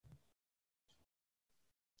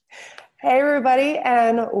Hey, everybody,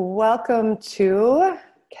 and welcome to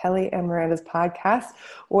Kelly and Miranda's podcast,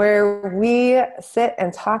 where we sit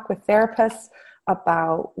and talk with therapists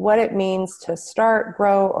about what it means to start,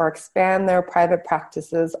 grow, or expand their private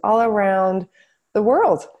practices all around the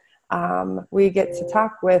world. We get to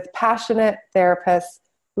talk with passionate therapists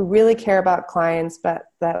who really care about clients, but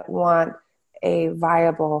that want a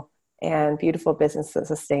viable and beautiful business that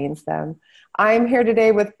sustains them. I'm here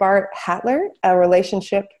today with Bart Hatler, a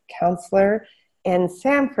relationship counselor in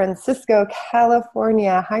San Francisco,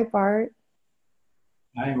 California. Hi, Bart.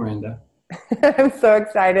 Hi, Miranda. I'm so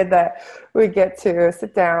excited that we get to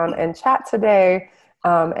sit down and chat today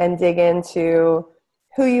and dig into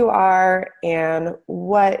who you are and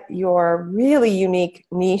what your really unique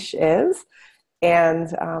niche is and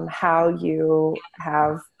how you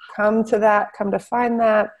have come to find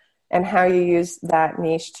that, and how you use that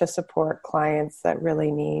niche to support clients that really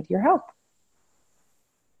need your help.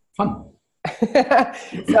 Fun.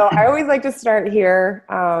 So I always like to start here.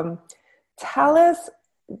 Tell us,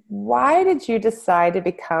 why did you decide to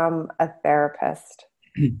become a therapist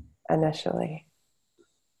initially?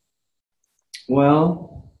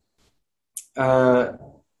 Well, I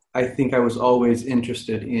think I was always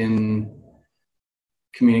interested in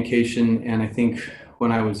communication, and I think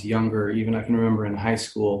when I was younger, even I can remember in high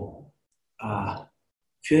school,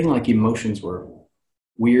 feeling like emotions were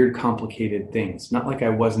weird, complicated things. Not like I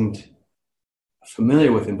wasn't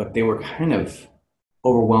familiar with them, but they were kind of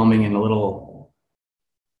overwhelming and a little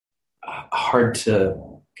hard to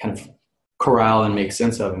kind of corral and make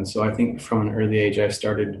sense of. And so I think from an early age, I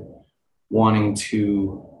started wanting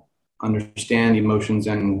to understand emotions,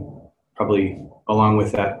 and probably along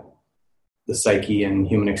with that, the psyche and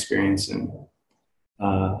human experience. And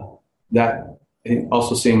that, I think,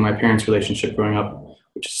 also seeing my parents' relationship growing up,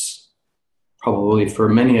 which is probably for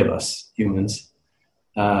many of us humans,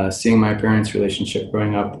 seeing my parents' relationship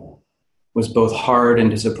growing up was both hard and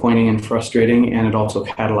disappointing and frustrating, and it also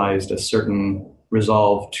catalyzed a certain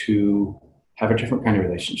resolve to have a different kind of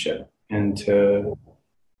relationship and to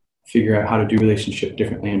figure out how to do relationship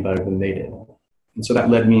differently and better than they did. And so that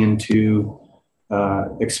led me into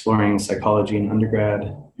exploring psychology in undergrad,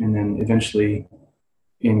 and then eventually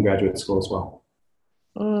in graduate school as well.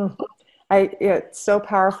 It's so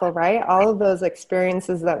powerful, right? All of those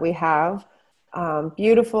experiences that we have,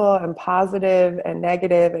 beautiful and positive and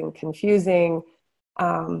negative and confusing,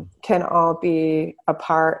 can all be a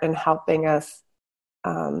part in helping us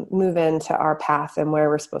move into our path and where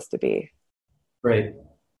we're supposed to be. Right.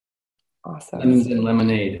 Awesome. Lemons and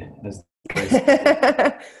lemonade, as they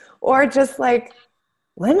say. Or just like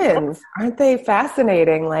lemons, aren't they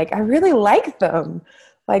fascinating? Like, I really like them.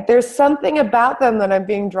 Like, there's something about them that I'm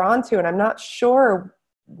being drawn to, and I'm not sure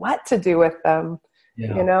what to do with them.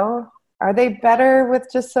 Yeah. You know, are they better with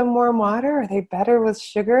just some warm water? Are they better with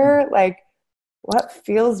sugar? Like, what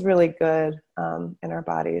feels really good in our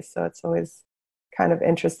bodies? So it's always kind of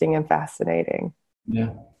interesting and fascinating.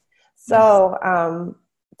 Yeah. So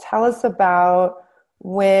tell us about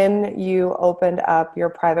when you opened up your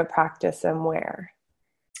private practice and where.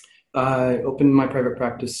 I opened my private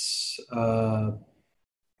practice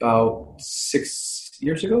about 6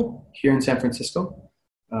 years ago here in San Francisco.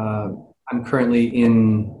 I'm currently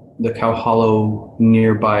in the Cow Hollow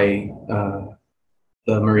nearby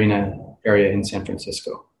the marina area in San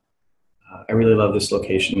Francisco. I really love this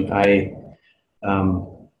location.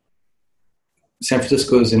 San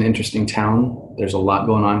Francisco is an interesting town. There's a lot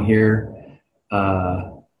going on here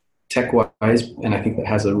tech-wise, and I think that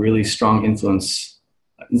has a really strong influence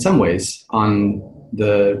in some ways on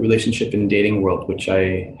the relationship and dating world, which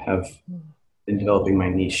I have been developing my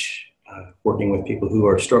niche, working with people who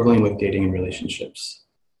are struggling with dating and relationships.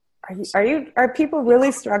 Are people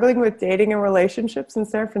really struggling with dating and relationships in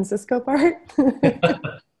San Francisco, Bart?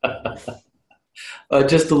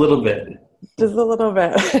 Just a little bit. Just a little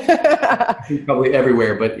bit. Probably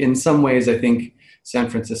everywhere, but in some ways, I think San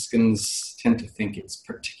Franciscans tend to think it's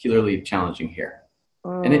particularly challenging here.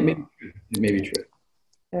 And it may be true. It may be true.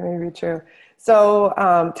 It may be true. So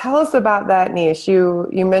tell us about that niche. You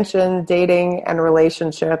mentioned dating and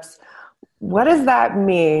relationships. What does that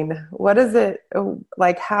mean? What is it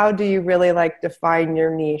like? How do you really define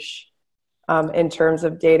your niche in terms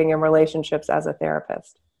of dating and relationships as a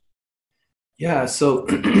therapist? Yeah, so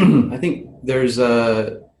I think there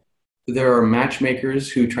are matchmakers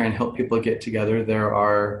who try and help people get together. There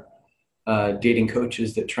are dating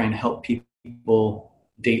coaches that try and help people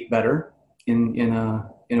date better in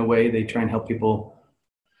a way. They try and help people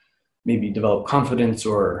maybe develop confidence,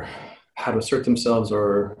 or how to assert themselves,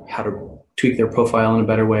 or how to tweak their profile in a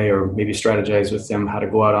better way, or maybe strategize with them how to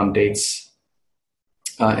go out on dates.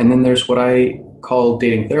 And then there's what I call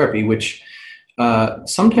dating therapy, which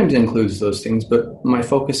sometimes includes those things, but my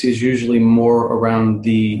focus is usually more around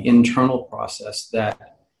the internal process that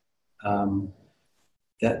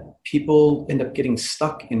people end up getting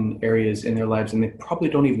stuck in areas in their lives, and they probably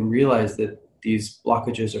don't even realize that these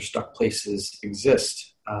blockages or stuck places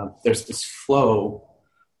exist. There's this flow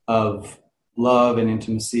of love and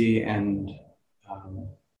intimacy and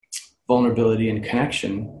vulnerability and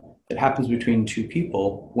connection that happens between two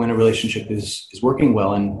people when a relationship is working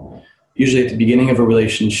well. And usually at the beginning of a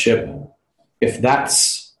relationship, if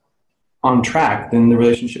that's on track, then the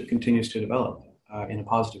relationship continues to develop in a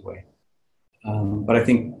positive way. But I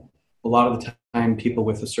think a lot of the time people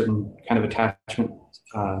with a certain kind of attachment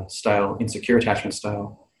style, insecure attachment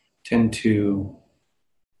style, tend to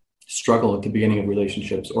struggle at the beginning of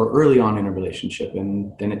relationships or early on in a relationship,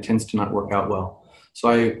 and then it tends to not work out well. So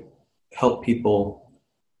I help people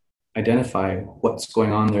identify what's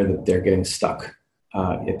going on there, that they're getting stuck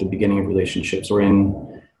at the beginning of relationships, or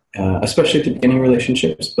in, especially at the beginning of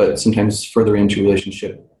relationships, but sometimes further into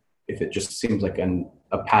relationship, if it just seems like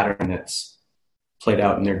a pattern that's played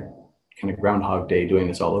out and they're kind of Groundhog Day doing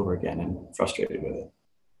this all over again and frustrated with it.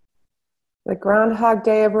 The Groundhog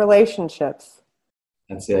Day of relationships.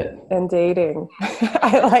 That's it. And dating.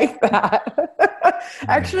 I like that.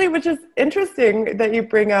 Actually, which is interesting that you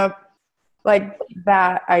bring up like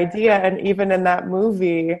that idea. And even in that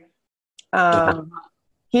movie,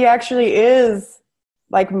 he actually is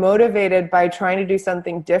like motivated by trying to do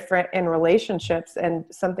something different in relationships and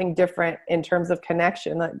something different in terms of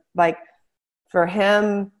connection. Like for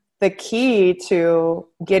him, the key to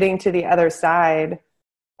getting to the other side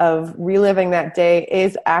of reliving that day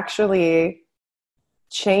is actually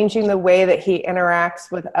changing the way that he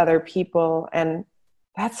interacts with other people. And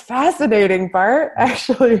that's fascinating, Bart,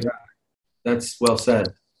 actually. Yeah, that's well said.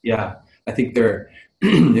 Yeah. I think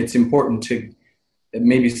it's important to,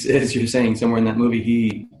 maybe as you're saying, somewhere in that movie,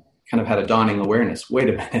 he kind of had a dawning awareness. Wait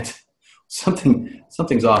a minute,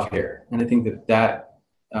 something's off here. And I think that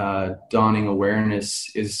dawning awareness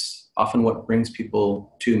is often what brings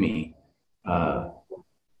people to me.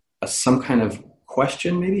 Some kind of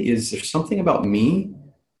question, maybe, is there something about me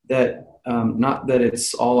that, not that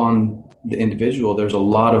it's all on the individual. There's a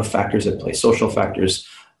lot of factors at play, social factors,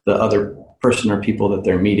 the other person or people that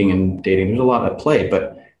they're meeting and dating. There's a lot at play,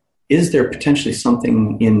 but is there potentially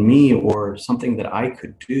something in me or something that I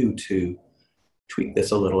could do to tweak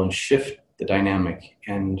this a little and shift the dynamic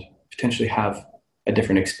and potentially have a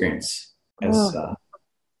different experience as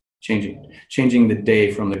changing the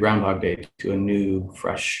day from the Groundhog Day to a new,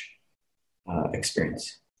 fresh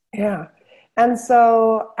experience. Yeah. And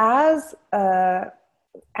so as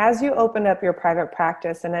you opened up your private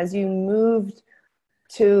practice and as you moved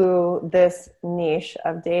to this niche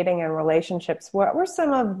of dating and relationships, what were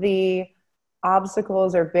some of the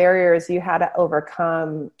obstacles or barriers you had to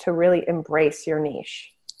overcome to really embrace your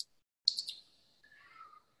niche?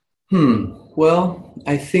 Well,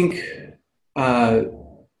 I think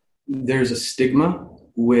there's a stigma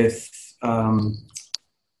with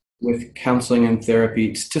counseling and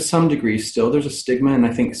therapy. To some degree still, there's a stigma, and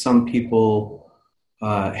I think some people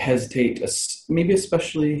hesitate, maybe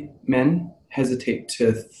especially men, hesitate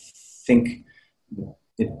to think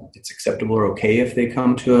it's acceptable or okay if they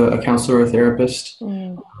come to a counselor or a therapist.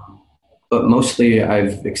 But mostly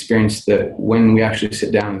I've experienced that when we actually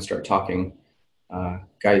sit down and start talking,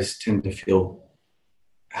 guys tend to feel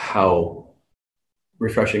how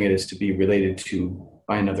refreshing it is to be related to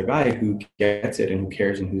by another guy who gets it and who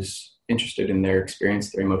cares and who's interested in their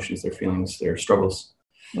experience, their emotions, their feelings, their struggles.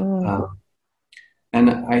 And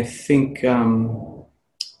I think,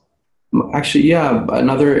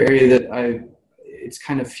 another area that it's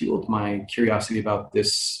kind of fueled my curiosity about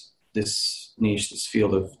this niche, this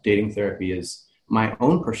field of dating therapy, is my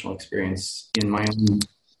own personal experience in my own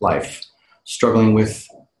life, struggling with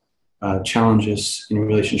challenges in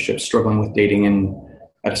relationships, struggling with dating, and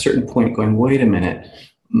at a certain point going, wait a minute,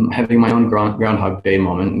 having my own Groundhog Day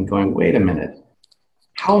moment and going, wait a minute,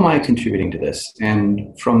 how am I contributing to this?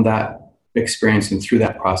 And from that experience and through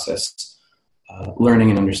that process, learning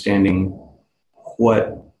and understanding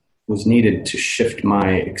what was needed to shift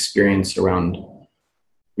my experience around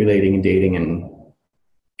relating and dating and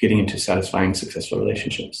getting into satisfying, successful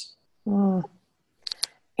relationships.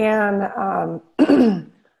 And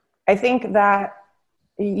I think that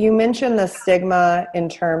you mentioned the stigma in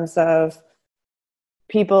terms of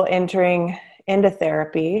people entering into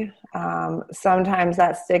therapy. Sometimes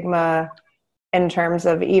that stigma in terms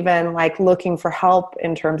of even like looking for help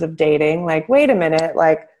in terms of dating, like, wait a minute,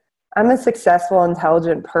 like I'm a successful,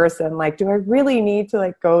 intelligent person. Like, do I really need to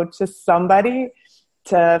like go to somebody?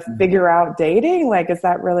 to figure out dating? Like, is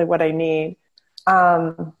that really what I need?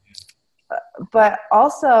 But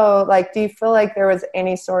also, like, do you feel like there was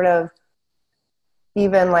any sort of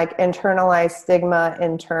even like internalized stigma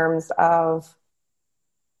in terms of,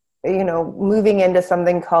 moving into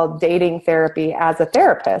something called dating therapy as a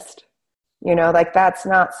therapist? Like, that's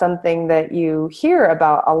not something that you hear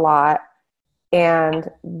about a lot. And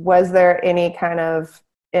was there any kind of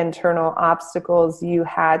internal obstacles you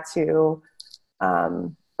had to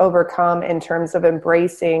overcome in terms of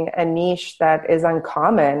embracing a niche that is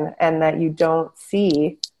uncommon and that you don't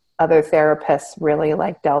see other therapists really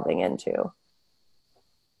like delving into?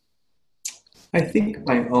 I think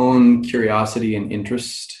my own curiosity and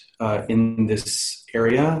interest in this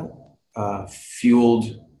area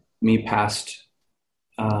fueled me past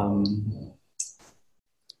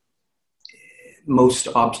most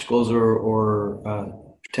obstacles or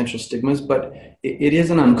potential stigmas, but it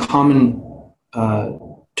is an uncommon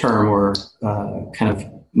term or kind of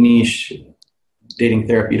niche, dating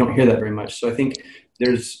therapy. You don't hear that very much. So I think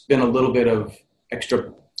there's been a little bit of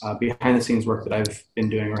extra behind the scenes work that I've been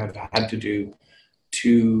doing or have had to do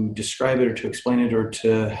to describe it or to explain it or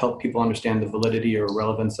to help people understand the validity or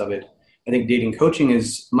relevance of it. I think dating coaching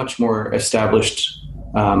is much more established,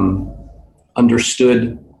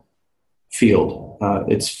 understood field.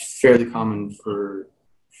 It's fairly common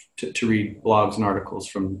to read blogs and articles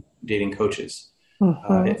from dating coaches.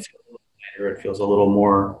 Mm-hmm. It feels a little lighter, it feels a little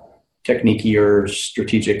more technique-y or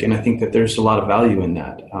strategic, and I think that there's a lot of value in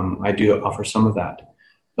that. I do offer some of that,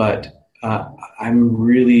 but I'm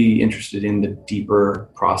really interested in the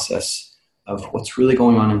deeper process of what's really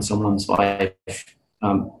going on in someone's life,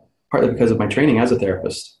 partly because of my training as a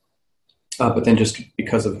therapist, but then just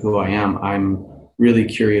because of who I am. I'm really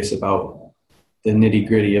curious about the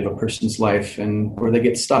nitty-gritty of a person's life and where they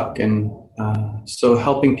get stuck. And so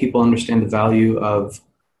helping people understand the value of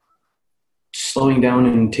slowing down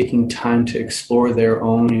and taking time to explore their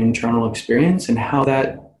own internal experience and how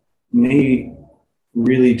that may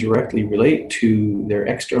really directly relate to their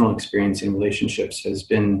external experience in relationships has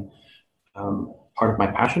been part of my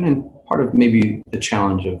passion and part of maybe the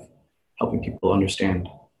challenge of helping people understand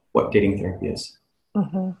what dating therapy is.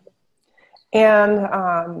 Mm-hmm.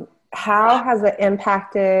 And how has it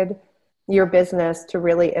impacted your business to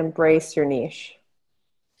really embrace your niche?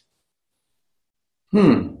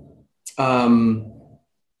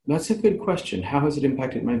 That's a good question. How has it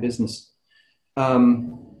impacted my business?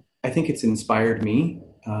 I think it's inspired me.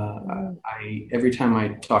 Every time I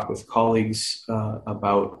talk with colleagues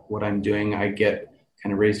about what I'm doing, I get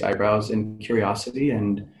kind of raised eyebrows and curiosity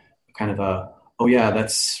and kind of oh yeah,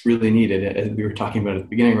 that's really needed. As we were talking about at the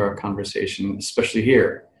beginning of our conversation, especially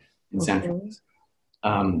here in San Francisco.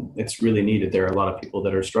 It's really needed. There are a lot of people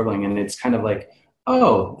that are struggling, and it's kind of like,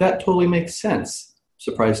 oh, that totally makes sense.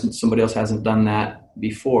 Surprised somebody else hasn't done that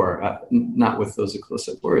before. Not with those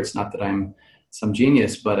explicit words, not that I'm some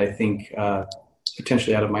genius, but I think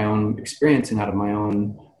potentially out of my own experience and out of my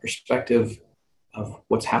own perspective of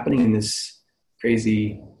what's happening in this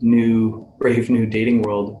crazy brave new dating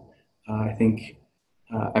world, I think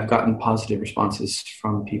I've gotten positive responses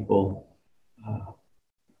from people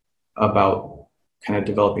about kind of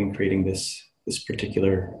developing and creating this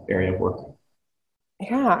particular area of work.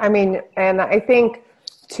 Yeah, I mean, and I think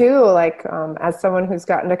too, like as someone who's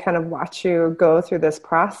gotten to kind of watch you go through this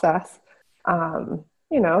process,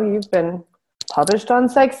 you've been published on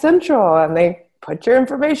Psych Central and they put your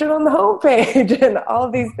information on the homepage and all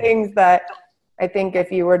of these things that I think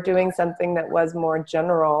if you were doing something that was more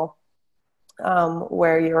general,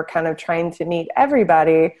 where you were kind of trying to meet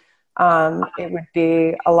everybody, it would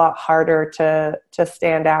be a lot harder to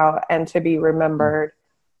stand out and to be remembered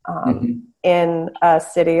in a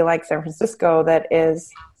city like San Francisco that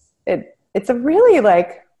is, it's a really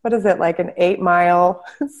like, what is it, like an 8-mile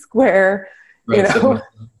square,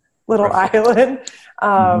 little island.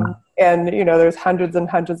 And, there's hundreds and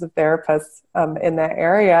hundreds of therapists in that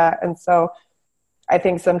area. And so I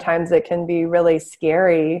think sometimes it can be really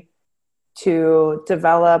scary to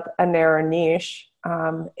develop a narrow niche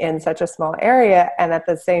in such a small area. And at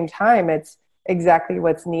the same time, it's exactly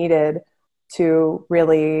what's needed to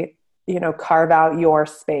really, carve out your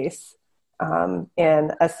space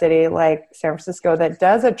in a city like San Francisco that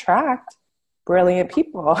does attract brilliant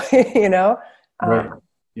people, Right.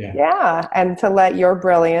 Yeah. And to let your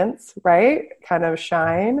brilliance, right, kind of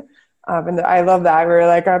shine. And I love that. We're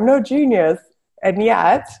like, I'm no genius. And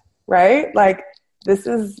yet, right, like, this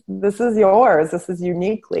is yours. This is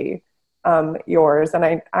uniquely yours.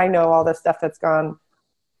 And I know all the stuff that's gone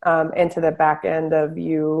into the back end of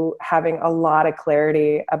you having a lot of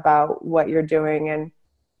clarity about what you're doing. And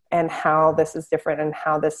and how this is different and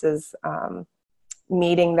how this is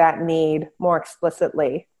meeting that need more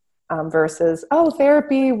explicitly, versus,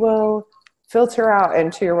 therapy will filter out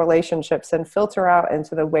into your relationships and filter out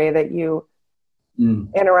into the way that you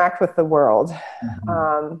interact with the world.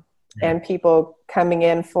 And people coming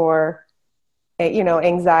in for,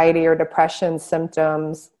 anxiety or depression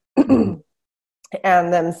symptoms and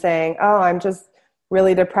them saying, I'm just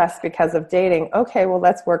really depressed because of dating. Okay, well,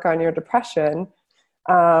 let's work on your depression.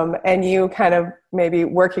 And you kind of maybe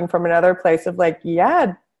working from another place of like,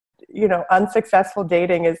 unsuccessful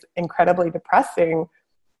dating is incredibly depressing.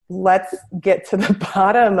 Let's get to the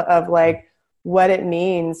bottom of like what it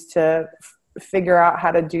means to figure out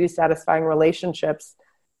how to do satisfying relationships,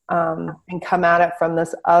 and come at it from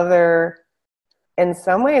this other, in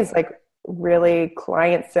some ways, like really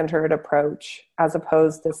client-centered approach as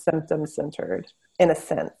opposed to symptom-centered in a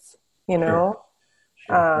sense, Sure.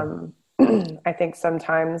 I think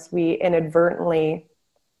sometimes we inadvertently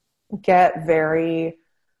get very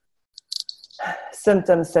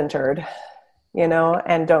symptom-centered,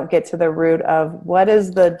 and don't get to the root of what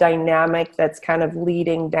is the dynamic that's kind of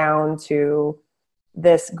leading down to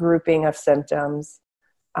this grouping of symptoms.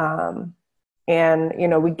 And,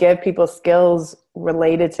 we give people skills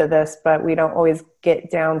related to this, but we don't always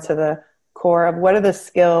get down to the core of what are the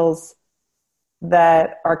skills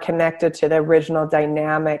that are connected to the original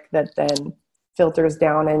dynamic that then filters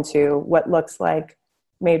down into what looks like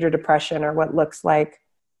major depression, or what looks like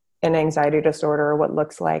an anxiety disorder, or what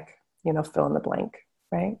looks like, fill in the blank,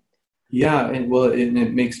 right? Yeah, and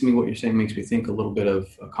it makes me, what you're saying makes me think a little bit of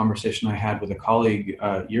a conversation I had with a colleague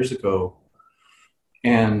years ago.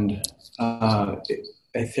 And I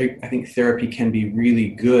think therapy can be really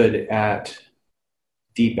good at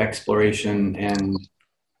deep exploration and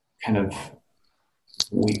kind of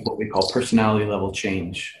what we call personality level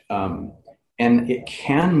change. And it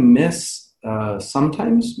can miss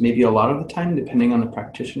sometimes, maybe a lot of the time, depending on the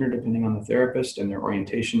practitioner, depending on the therapist and their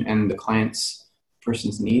orientation and the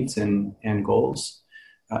person's needs and goals.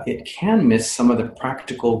 It can miss some of the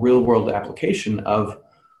practical real world application of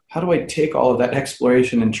how do I take all of that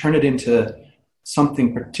exploration and turn it into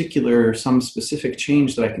something particular, some specific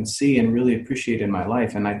change that I can see and really appreciate in my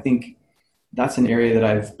life. And I think that's an area that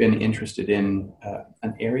I've been interested in,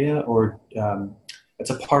 it's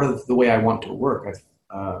a part of the way I want to work.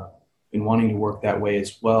 I've been wanting to work that way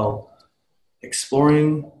as well,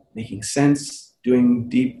 exploring, making sense, doing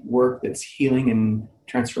deep work that's healing and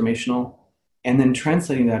transformational, and then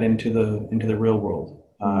translating that into the real world.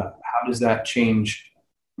 How does that change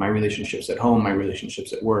my relationships at home, my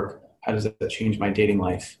relationships at work? How does that change my dating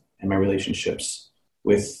life and my relationships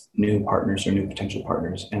with new partners or new potential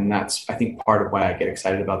partners? And that's, I think, part of why I get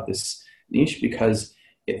excited about this niche, because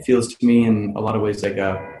it feels to me in a lot of ways like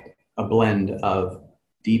a blend of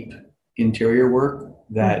deep interior work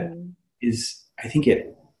that is, I think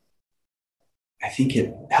it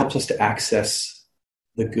helps us to access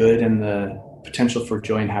the good and the potential for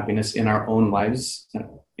joy and happiness in our own lives,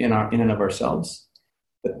 in and of ourselves,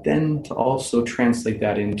 but then to also translate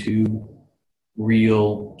that into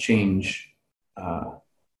real change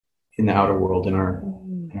in the outer world, in our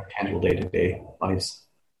tangible day-to-day lives.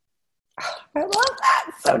 I love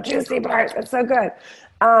that. So juicy, Bart. That's so good.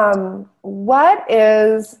 What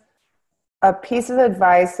is a piece of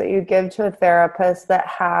advice that you give to a therapist that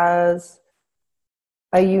has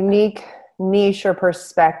a unique niche or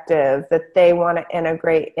perspective that they want to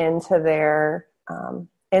integrate into their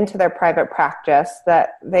private practice,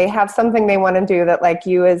 that they have something they want to do that, like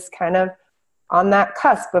you, is kind of on that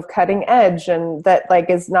cusp of cutting edge, and that like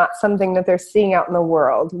is not something that they're seeing out in the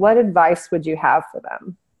world? What advice would you have for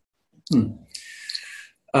them?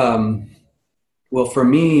 Well, for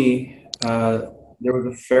me, there was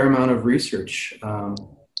a fair amount of research,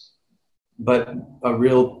 but a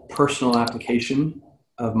real personal application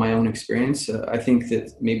of my own experience. I think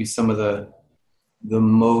that maybe some of the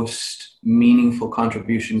most meaningful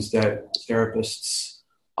contributions that therapists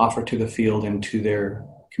offer to the field and to their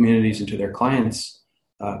communities and to their clients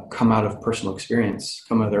come out of personal experience,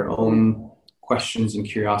 come out of their own questions and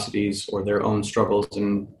curiosities, or their own struggles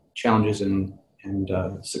and challenges and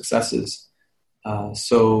successes.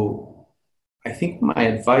 So I think my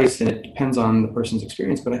advice, and it depends on the person's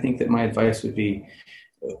experience, but I think that my advice would be,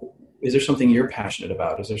 is there something you're passionate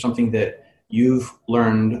about? Is there something that you've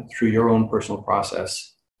learned through your own personal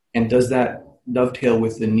process? And does that dovetail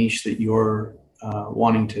with the niche that you're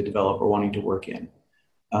wanting to develop or wanting to work in?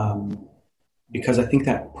 Because I think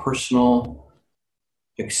that personal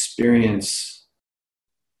experience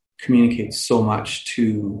communicates so much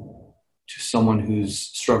to someone who's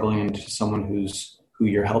struggling and to someone who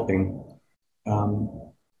you're helping.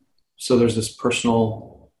 so there's this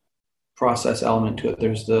personal process element to it.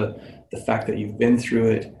 There's the fact that you've been through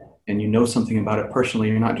it and you know something about it personally.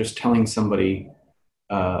 You're not just telling somebody,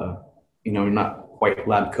 you're not quite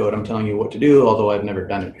lab code. I'm telling you what to do, although I've never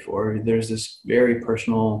done it before. There's this very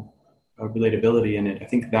personal relatability in it. I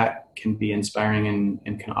think that can be inspiring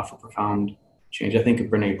and can offer profound change. I think of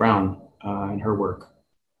Brené Brown and her work.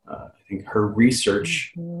 I think her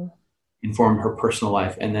research informed her personal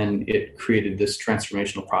life, and then it created this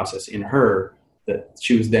transformational process in her that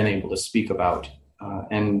she was then able to speak about.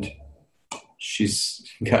 And she's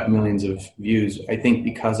got millions of views, I think,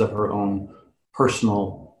 because of her own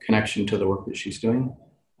personal connection to the work that she's doing.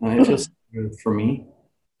 It feels good for me,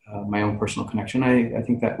 my own personal connection. I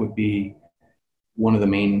think that would be one of the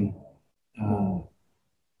main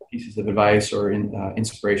pieces of advice or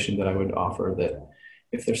inspiration that I would offer, that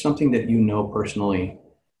if there's something that you know personally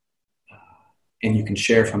and you can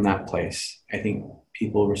share from that place, I think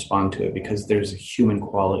people respond to it because there's a human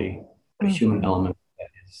quality, a human element that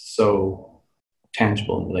is so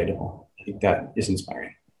tangible and relatable. I think that is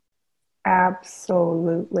inspiring.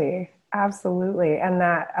 Absolutely. And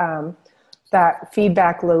that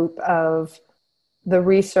feedback loop of the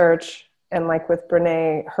research, and like with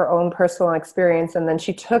Brené, her own personal experience, and then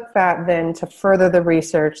she took that then to further the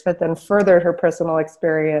research that then furthered her personal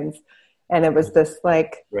experience. And it was this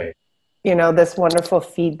this wonderful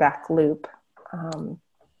feedback loop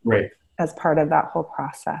as part of that whole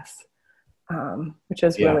process, which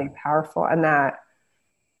is really powerful. And that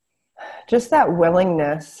just that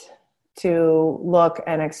willingness to look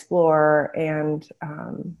and explore and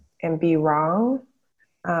be wrong.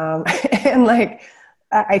 And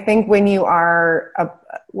I think when you are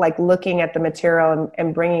looking at the material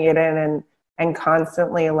and bringing it in and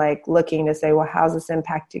constantly looking to say, well, how's this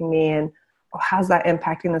impacting me? And well, how's that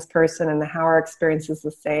impacting this person? And how our experience is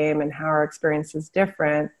the same and how our experience is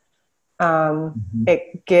different.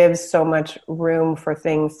 It gives so much room for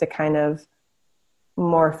things to kind of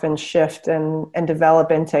morph and shift and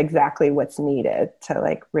develop into exactly what's needed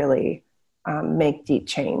to really make deep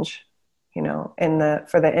change, for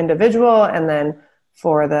the individual and then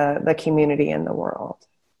for the community and the world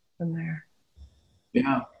in there.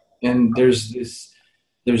 Yeah. And there's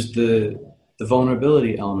the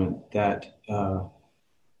vulnerability element that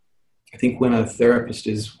I think when a therapist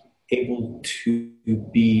is able to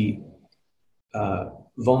be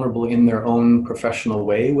vulnerable in their own professional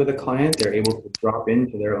way with a client, they're able to drop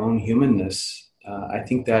into their own humanness. I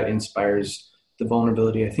think that inspires the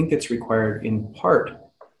vulnerability. I think that's required in part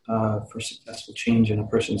for successful change in a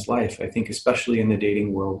person's life. I think especially in the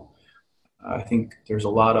dating world, I think there's a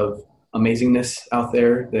lot of amazingness out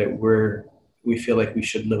there that we feel like we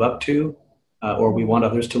should live up to, or we want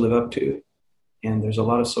others to live up to. And there's a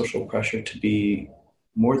lot of social pressure to be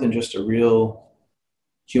more than just a real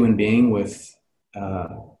human being with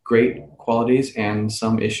great qualities and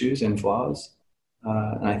some issues and flaws.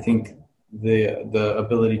 And I think the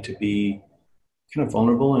ability to be kind of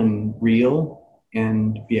vulnerable and real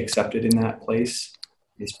and be accepted in that place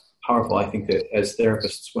is powerful. I think that as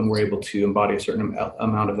therapists, when we're able to embody a certain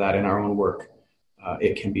amount of that in our own work,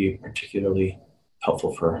 it can be particularly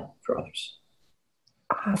helpful for others.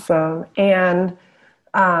 Awesome. And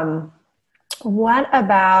what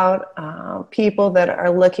about people that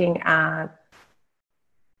are looking at,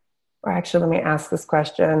 or actually, let me ask this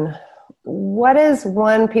question. What is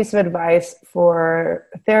one piece of advice for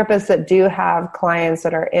therapists that do have clients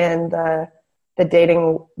that are in the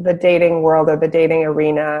dating world or the dating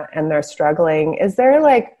arena and they're struggling? Is there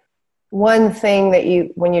one thing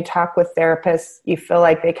that when you talk with therapists, you feel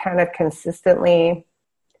like they kind of consistently,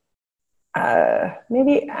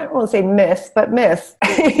 maybe I won't say miss,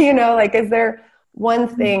 is there one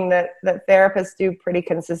thing that therapists do pretty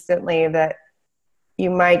consistently that you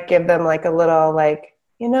might give them a little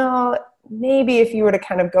maybe if you were to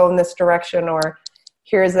kind of go in this direction, or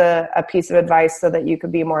here's a piece of advice so that you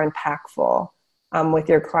could be more impactful with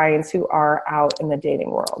your clients who are out in the dating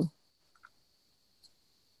world?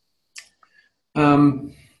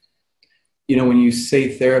 When you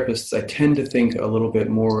say therapists, I tend to think a little bit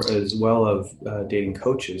more as well of dating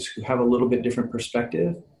coaches who have a little bit different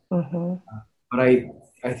perspective. But I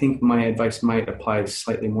think my advice might apply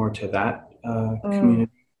slightly more to that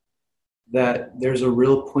community, that there's a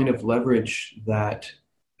real point of leverage that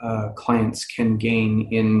clients can gain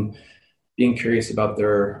in being curious about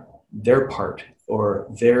their part or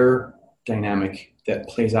their dynamic that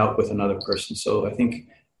plays out with another person. So I think,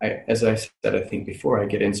 as I said, I think before, I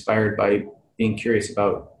get inspired by being curious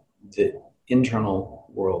about the internal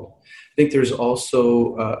world. I think there's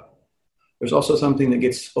also there's also something that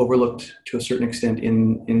gets overlooked to a certain extent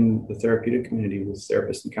in the therapeutic community with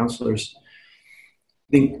therapists and counselors.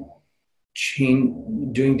 I think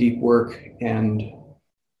doing deep work and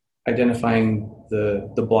identifying the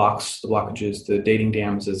blockages, the dating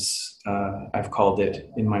dams, as I've called it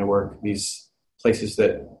in my work, these places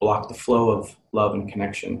that block the flow of love and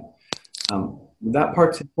connection. That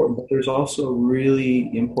part's important, but there's also a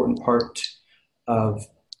really important part of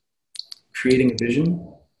creating a vision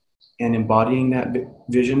and embodying that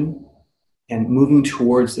vision and moving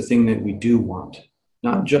towards the thing that we do want,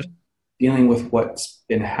 not just dealing with what's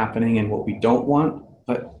been happening and what we don't want,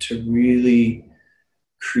 but to really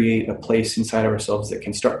create a place inside of ourselves that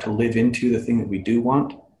can start to live into the thing that we do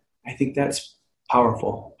want. I think that's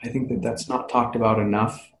powerful. I think that that's not talked about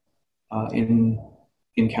enough in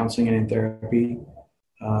counseling and in therapy.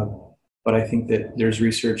 But I think that there's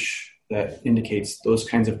research that indicates those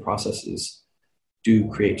kinds of processes do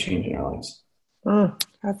create change in our lives.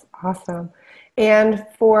 That's awesome. And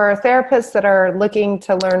for therapists that are looking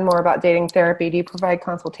to learn more about dating therapy, do you provide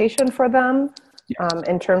consultation for them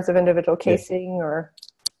in terms of individual casing or?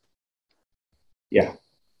 Yeah.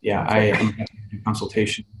 I am happy to do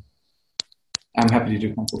consultation. I'm happy to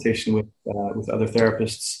do consultation with other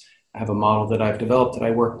therapists. I have a model that I've developed that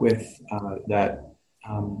I work with that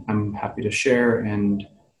I'm happy to share and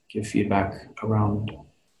give feedback around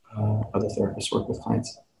other therapists work with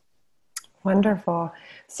clients. Wonderful.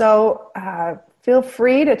 So feel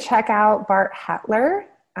free to check out Bart Hatler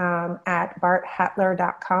at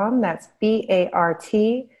barthatler.com. That's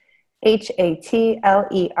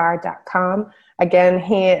BartHatler.com. Again,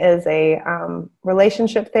 he is a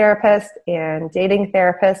relationship therapist and dating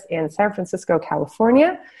therapist in San Francisco,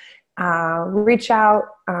 California. Reach out,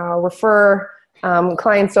 refer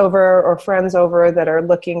clients over or friends over that are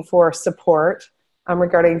looking for support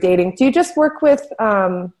regarding dating. Do you just work with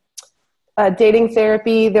dating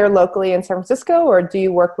therapy there locally in San Francisco, or do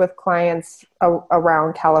you work with clients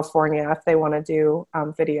around California if they want to do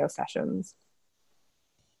video sessions?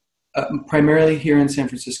 Primarily here in San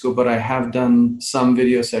Francisco, but I have done some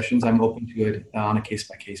video sessions. I'm open to it on a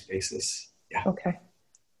case-by-case basis. Yeah. Okay.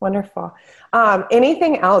 Wonderful.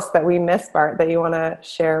 Anything else that we missed, Bart, that you want to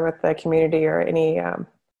share with the community, or any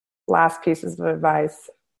last pieces of advice?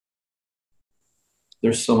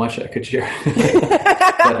 There's so much I could share.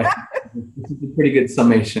 But this is a pretty good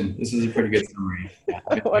summation. This is a pretty good summary. Yeah.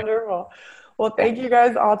 Wonderful. Well, thank you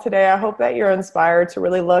guys all today. I hope that you're inspired to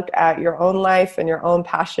really look at your own life and your own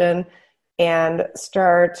passion and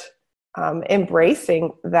start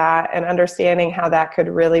embracing that and understanding how that could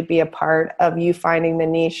really be a part of you finding the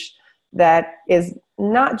niche that is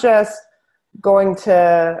not just going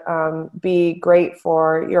to be great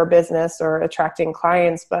for your business or attracting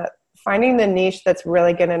clients, but finding the niche that's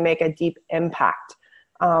really going to make a deep impact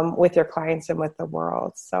with your clients and with the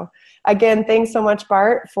world. So again, thanks so much,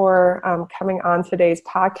 Bart, for coming on today's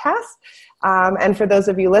podcast. And for those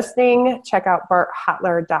of you listening, check out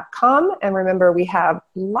barthatler.com. And remember, we have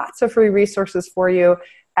lots of free resources for you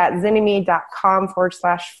at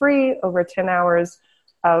zynnyme.com/free, over 10 hours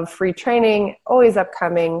of free training, always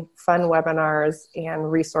upcoming fun webinars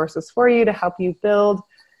and resources for you to help you build,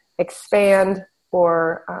 expand,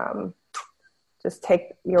 or just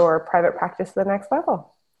take your private practice to the next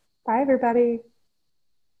level. Bye, everybody.